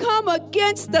 God, we come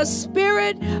against the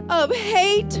spirit of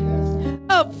hate,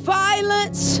 of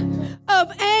violence,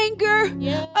 of anger,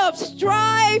 of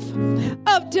strife,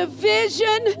 of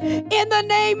division. In the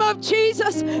name of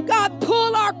Jesus, God,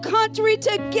 pull our country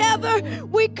together.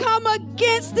 We come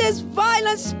against this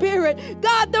violent spirit.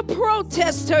 God, the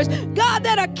protesters, God,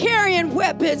 that are carrying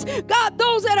weapons. God,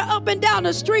 those that are up and down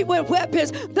the street with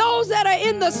weapons. Those that are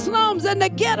in the slums and the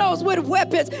ghettos with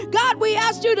weapons. God, we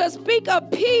ask you to speak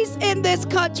of peace in this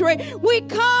country. We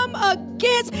come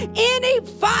against any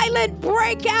violent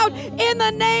breakout in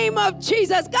the name of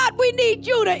Jesus. God, we need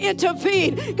you to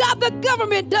intervene. God, the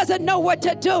government doesn't know what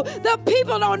to do. The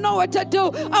people don't know what to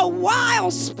do. A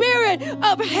wild spirit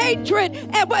of hatred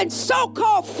and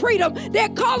so-called freedom. They're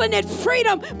calling it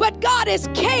freedom, but God is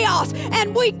chaos.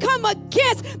 And we come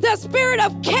against the spirit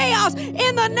of chaos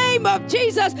in the name of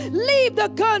Jesus. Leave the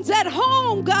guns at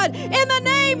home, God, in the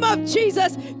name of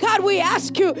Jesus. God, we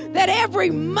ask you that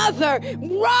every mother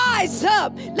rise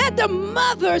up. Let the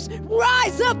mothers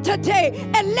rise up today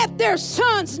and let their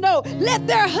sons know, let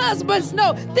their husbands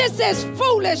know this is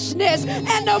foolishness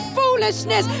and the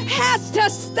foolishness has to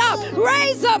stop.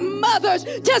 Raise up mothers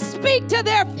to speak to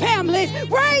their families.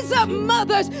 Raise up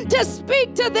mothers to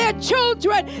speak to their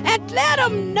children and let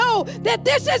them know that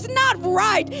this is not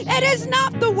right. It is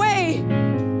not the way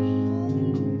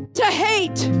to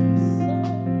hate,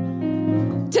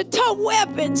 to tote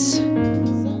weapons,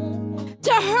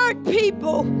 to hurt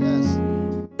people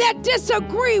that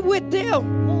disagree with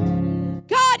them.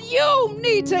 God, you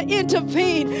need to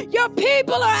intervene. Your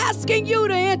people are asking you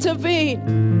to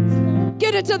intervene.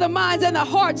 Get into the minds and the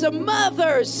hearts of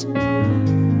mothers.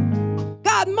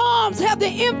 God, moms have the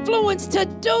influence to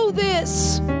do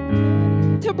this,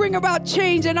 to bring about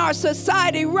change in our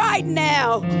society right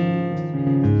now.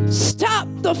 Stop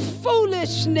the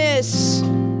foolishness.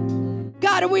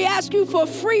 God, and we ask you for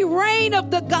free reign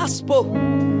of the gospel.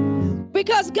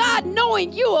 Because God,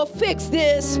 knowing you will fix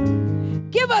this,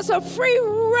 give us a free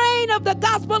reign of the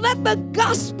gospel. Let the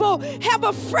gospel have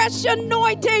a fresh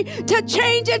anointing to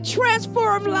change and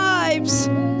transform lives.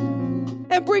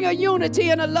 and bring a unity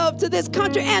and a love to this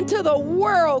country and to the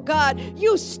world, God.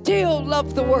 You still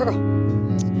love the world.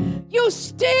 You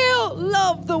still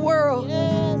love the world.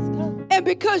 And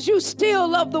because you still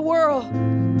love the world,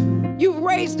 you've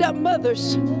raised up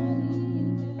mothers.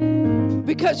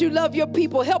 Because you love your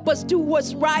people, help us do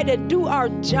what's right and do our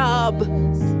job.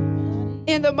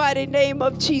 In the mighty name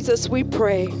of Jesus, we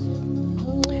pray.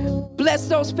 Bless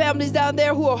those families down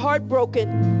there who are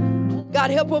heartbroken.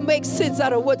 God, help them make sense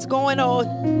out of what's going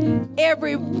on.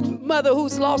 Every mother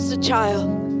who's lost a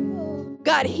child,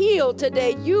 God, heal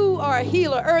today. You are a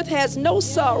healer. Earth has no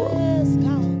sorrow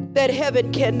that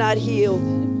heaven cannot heal.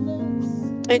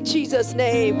 In Jesus'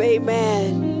 name,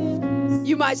 amen.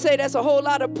 You might say that's a whole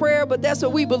lot of prayer, but that's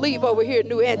what we believe over here in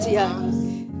New Antioch.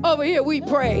 Over here we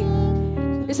pray.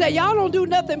 You say, y'all don't do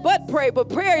nothing but pray, but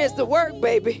prayer is the work,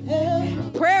 baby.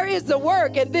 Prayer is the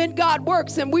work, and then God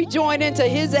works, and we join into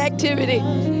his activity.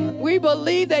 We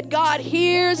believe that God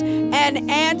hears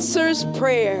and answers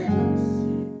prayer.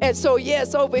 And so,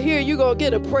 yes, over here you're going to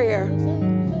get a prayer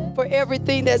for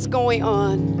everything that's going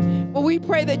on. But we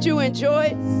pray that you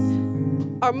enjoyed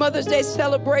our Mother's Day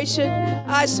celebration.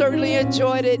 I certainly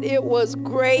enjoyed it. It was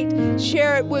great.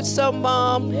 Share it with some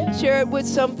mom. Share it with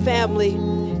some family.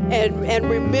 And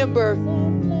remember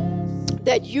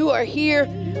that you are here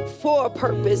for a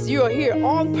purpose. You are here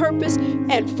on purpose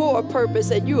and for a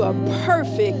purpose, and you are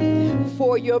perfect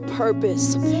for your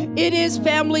purpose. It is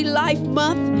Family Life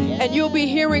Month, and you'll be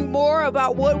hearing more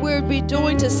about what we'll be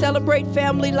doing to celebrate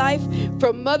family life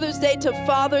from Mother's Day to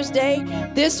Father's Day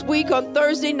this week on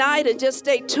Thursday night. And just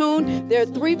stay tuned. There are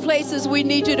 3 places we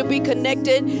need you to be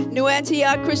connected. New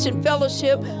Antioch Christian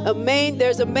Fellowship,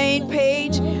 there's a main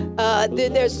page.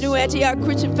 Then there's New Antioch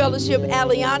Christian Fellowship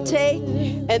Aliante,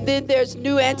 and then there's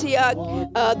New Antioch.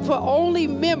 For only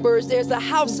members, there's the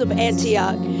House of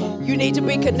Antioch. You need to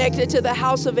be connected to the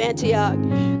House of Antioch.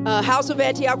 House of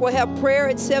Antioch will have prayer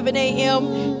at 7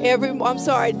 a.m.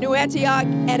 New Antioch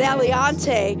at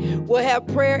Aliante will have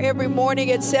prayer every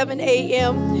morning at 7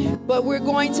 a.m. But we're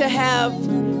going to have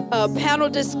panel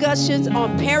discussions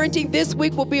on parenting. This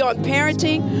week will be on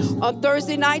parenting on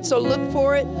Thursday night, so look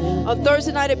for it. On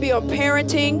Thursday night, it'll be on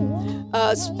parenting.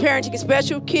 Parenting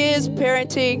special kids,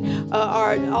 parenting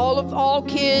all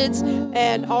kids,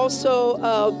 and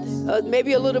also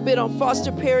maybe a little bit on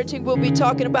foster parenting. We'll be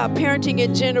talking about parenting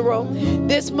in general.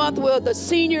 This month, the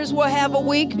seniors will have a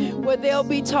week where they'll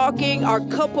be talking. Our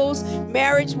couples,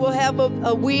 marriage will have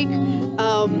a week.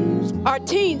 Our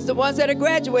teens, the ones that are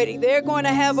graduating, they're going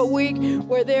to have a week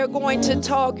where they're going to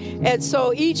talk. And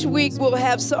so each week we'll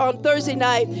have, on Thursday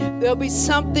night, there'll be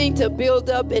something to build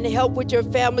up and help with your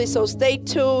family. So stay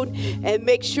tuned and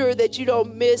make sure that you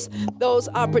don't miss those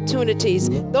opportunities.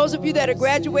 Those of you that are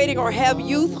graduating or have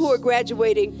youth who are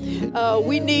graduating,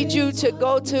 we need you to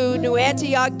go to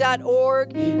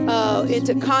newantioch.org and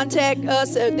to contact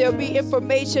us. There'll be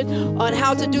information on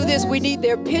how to do this. We need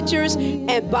their pictures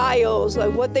and bios,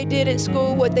 like what they did in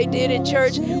school, what they did in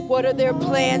church, what are their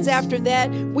plans after that.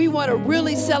 We want to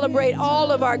really celebrate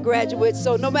all of our graduates.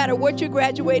 So no matter what you're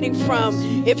graduating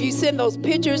from, if you send those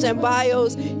pictures and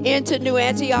bios into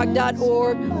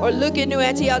newantioch.org or look at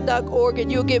newantioch.org,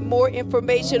 and you'll get more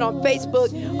information on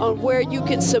Facebook on where you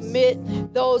can submit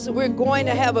those. We're going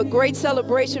to have a great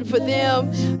celebration for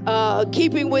them,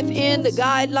 keeping within the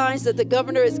guidelines that the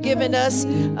governor has given us,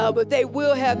 but they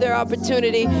will have their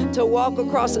opportunity to walk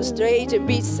across the stage and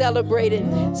be celebrated.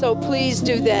 So please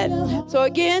do that. So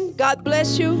again, God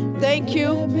bless you. Thank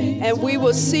you. And we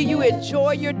will see you.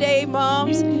 Enjoy your day,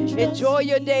 moms. Enjoy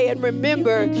your day. And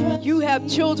remember, you have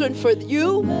children for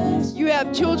you. You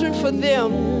have children for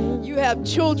them. You have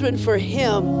children for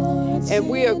him. And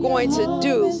we are going to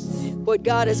do what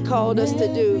God has called us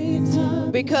to do.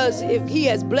 Because if he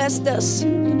has blessed us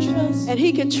and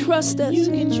he can trust us,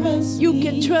 you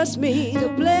can trust me to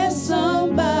bless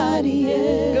somebody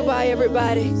else. Goodbye,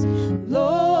 everybody.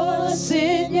 Lord,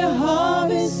 send your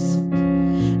harvest,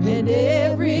 and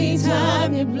every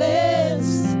time you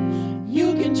bless,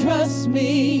 you can trust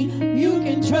me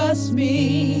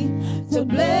to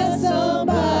bless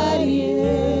somebody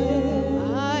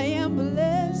else. I am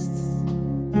blessed.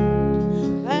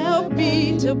 Help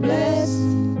me to bless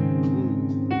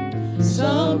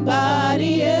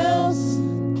somebody else.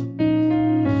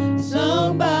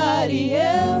 Somebody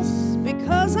else.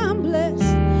 Because I'm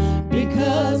blessed.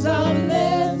 Because I'm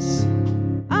blessed.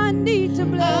 I need to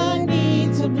bless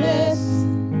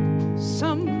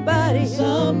somebody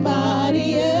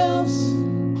else.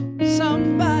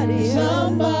 Somebody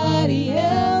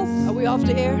else. Are we off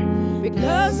the air?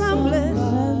 Because I'm blessed.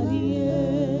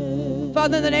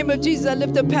 Father, in the name of Jesus, I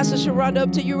lift up Pastor Sharonda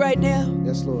up to you right now.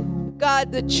 Yes, Lord.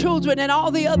 God, the children and all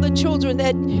the other children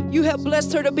that you have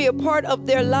blessed her to be a part of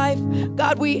their life.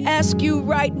 God, we ask you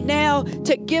right now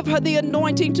to give her the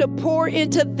anointing to pour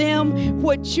into them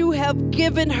what you have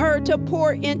given her to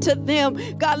pour into them.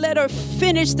 God, let her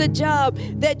finish the job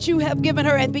that you have given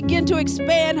her and begin to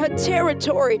expand her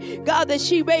territory. God, that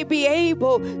she may be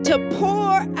able to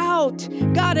pour out,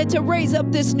 God, and to raise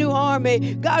up this new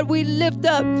army. God, we lift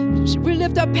up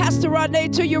Pastor Renee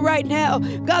to you right now.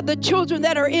 God, the children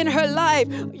that are in her life,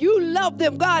 you love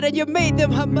them, God, and you made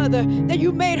them her mother, that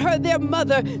you made her their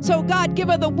mother. So God, give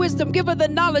her the wisdom, give her the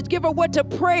knowledge, give her what to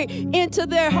pray into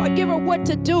their heart, give her what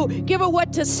to do, give her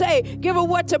what to say, give her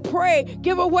what to pray,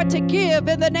 give her what to give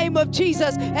in the name of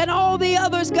Jesus. And all the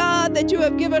others, God, that you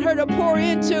have given her to pour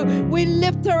into, we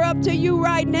lift her up to you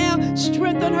right now.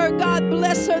 Strengthen her, God,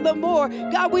 bless her the more.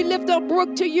 God, we lift up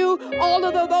Brooke to you, all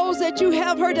of those that you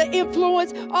have her to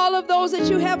influence, all of those that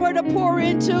you have her to pour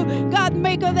into. God,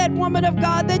 make her that woman of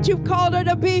God that you've called her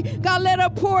to be. God, let her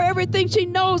pour everything she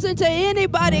knows into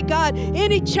anybody, God,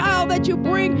 any child that you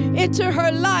bring into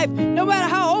her life, no matter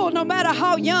how old, no matter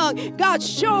how young. God,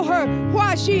 show her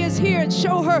why she is here and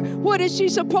show her what is she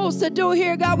supposed to do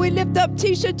here. God, we lift up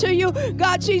Tisha to you.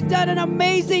 God, she's done an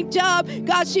amazing job.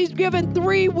 God, she's given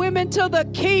 3 women to the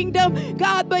kingdom.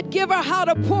 God, but give her how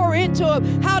to pour into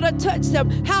them, how to touch them,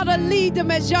 how to lead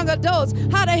them as young adults,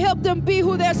 how to help them be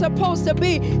who they're supposed to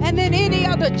be. And then any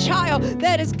other child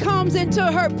that comes into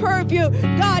her purview,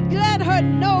 God, let her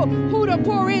know who to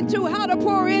pour into, how to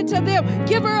pour into them.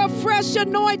 Give her a fresh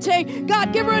anointing.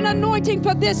 God, give her an anointing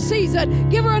for this season.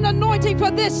 Give her an anointing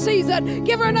for this season.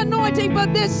 Give her an anointing for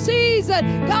this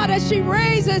season. God, as she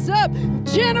raises up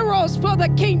generals for the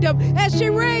kingdom, as she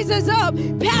raises up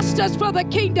pastors for the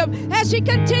kingdom, as she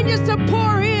continues to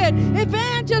pour in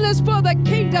evangelists for the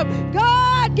kingdom.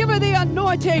 God, give her the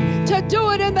anointing to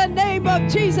do it in the name of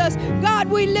Jesus. God,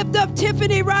 we lift up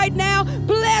Tiffany right now.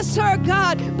 Bless her,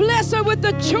 God. Bless her with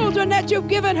the children that you've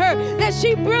given her, that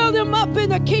she build them up in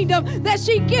the kingdom, that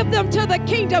she give them to the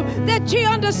kingdom, that she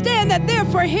understand that they're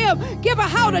for him. Give her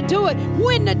how to do it,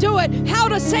 when to do it, how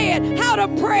to say it, how to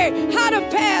pray, how to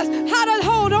fast, how to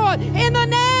hold on in the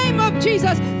name of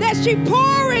Jesus, that she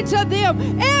pour into them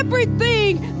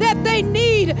everything that they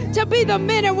need to be the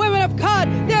men and women of God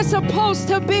they're supposed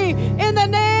to be in the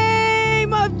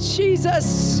name of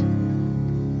Jesus.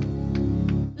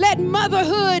 Let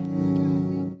motherhood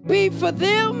be for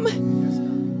them.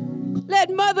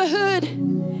 Let motherhood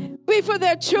be for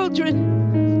their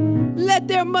children. Let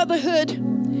their motherhood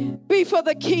be for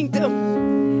the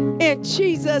kingdom. In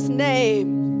Jesus'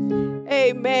 name,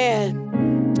 amen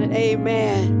and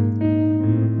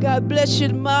amen. God bless you,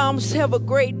 moms. Have a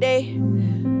great day.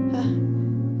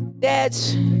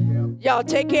 Dads, y'all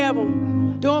take care of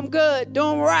them. Do them good. Do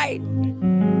them right.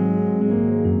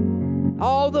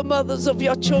 All the mothers of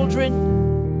your children,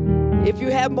 if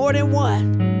you have more than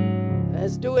one,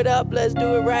 let's do it up. Let's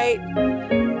do it right.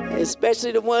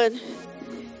 Especially the one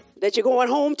that you're going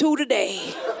home to today.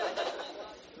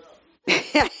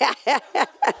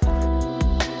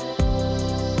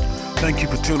 Thank you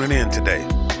for tuning in today.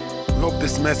 We hope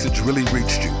this message really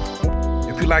reached you.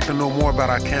 If you'd like to know more about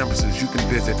our campuses, you can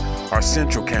visit our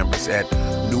central campus at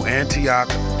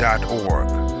newantioch.org.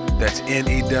 That's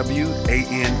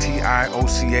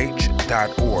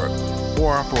NEWANTIOCH.org.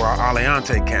 Or for our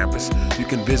Aliante campus, you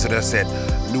can visit us at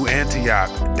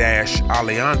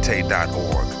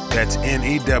newantioch-aliante.org. That's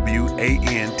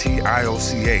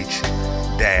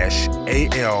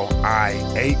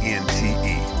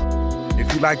NEWANTIOCH-ALIANTE.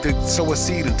 If you'd like to sow a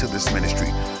seed into this ministry,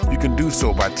 you can do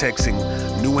so by texting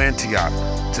New Antioch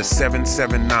to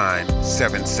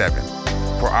 77977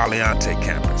 for Aliante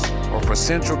campus. Or for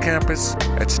Central campus,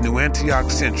 that's New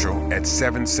Antioch Central at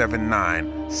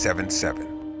 77977.